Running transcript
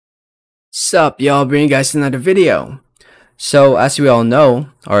Sup y'all, bringing you guys another video. So as we all know,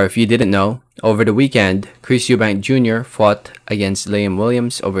 or if you didn't know, over the weekend Chris Eubank Jr. fought against Liam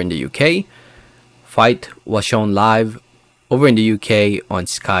Williams over in the UK. Fight was shown live over in the UK on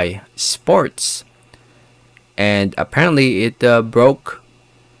Sky Sports, and apparently it broke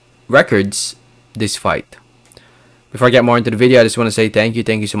records, this fight. Before I get more into the video, I just want to say thank you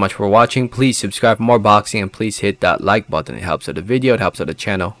so much for watching. Please subscribe for more boxing, and please hit that like button. It helps out the video, it helps out the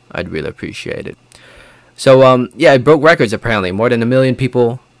channel. I'd really appreciate it. So yeah, it broke records apparently. More than 1 million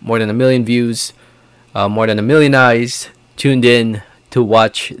people, more than 1 million views, more than 1 million eyes tuned in to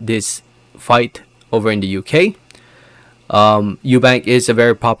watch this fight over in the UK. Eubank is a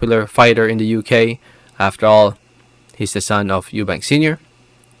very popular fighter in the UK. After all, he's the son of Eubank Sr.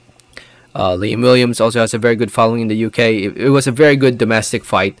 Liam Williams also has a very good following in the UK. It was a very good domestic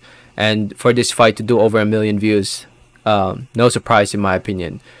fight, and for this fight to do over 1 million views, no surprise in my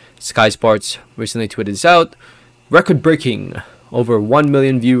opinion. Sky Sports recently tweeted this out. Record breaking, over 1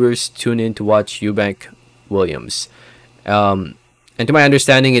 million viewers tune in to watch Eubank Williams. And to my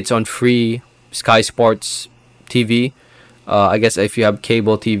understanding, it's on free Sky Sports TV. I guess if you have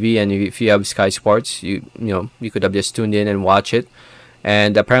cable TV and if you have Sky Sports, you could have just tuned in and watch it.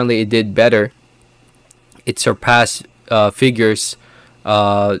 And apparently it did better. It surpassed figures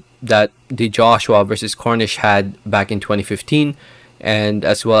that the Joshua versus Cornish had back in 2015, and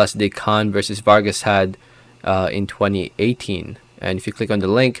as well as the Khan versus Vargas had in 2018. And if you click on the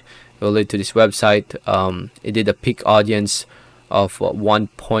link, it will lead to this website. It did a peak audience of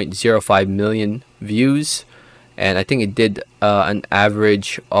 1.05 million views, and I think it did an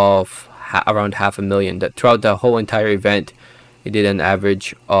average of around 500,000. That throughout the whole entire event, it did an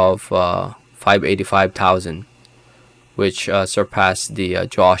average of 585,000, which surpassed the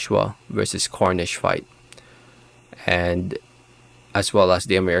Joshua versus Cornish fight, and as well as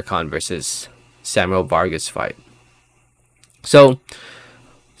the Amir Khan versus Samuel Vargas fight. So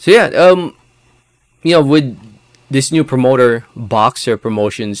yeah, with this new promoter, Boxer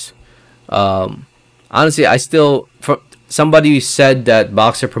Promotions, honestly, somebody said that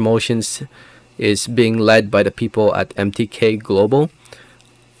Boxer Promotions is being led by the people at MTK Global.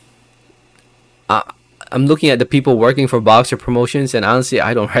 I'm looking at the people working for Boxer Promotions, and honestly,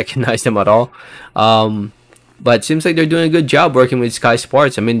 I don't recognize them at all. But it seems like they're doing a good job working with Sky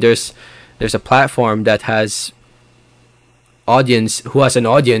Sports. I mean, there's a platform that has an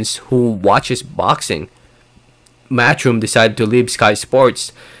audience who watches boxing. Matchroom decided to leave Sky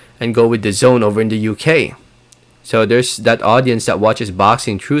Sports and go with DAZN over in the UK. So there's that audience that watches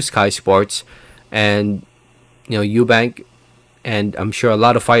boxing through Sky Sports, and Eubank, and I'm sure a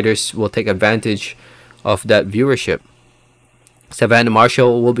lot of fighters will take advantage of that viewership. Savannah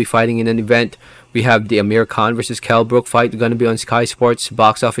Marshall will be fighting in an event. We have the Amir Khan versus Kell Brook fight going to be on Sky Sports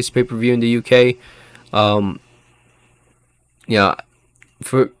box office pay-per-view in the UK. To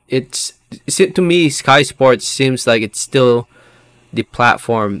me, Sky Sports seems like it's still the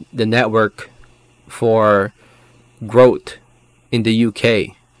platform, the network for growth in the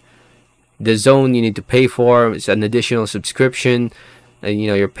UK. DAZN you need to pay for. It's an additional subscription, and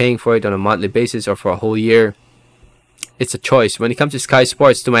you're paying for it on a monthly basis or for a whole year. It's a choice. When it comes to Sky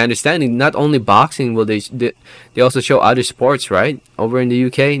Sports, to my understanding, not only boxing will they also show other sports, right, over in the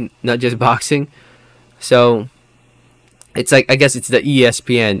UK, not just boxing. So it's like, I guess it's the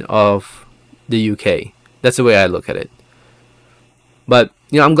ESPN of the UK. That's the way I look at it. But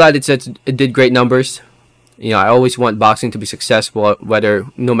I'm glad it did great numbers. I always want boxing to be successful,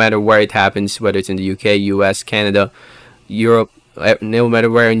 no matter where it happens, whether it's in the UK, US, Canada, Europe, no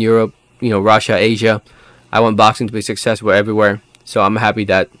matter where in Europe, Russia, Asia. I want boxing to be successful everywhere. So I'm happy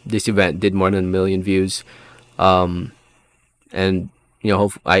that this event did more than 1 million views. And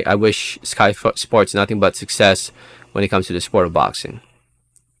I wish Sky Sports nothing but success when it comes to the sport of boxing.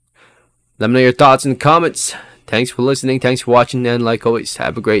 Let me know your thoughts in the comments. Thanks for listening, thanks for watching, and like always,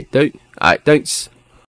 have a great day. Alright, thanks.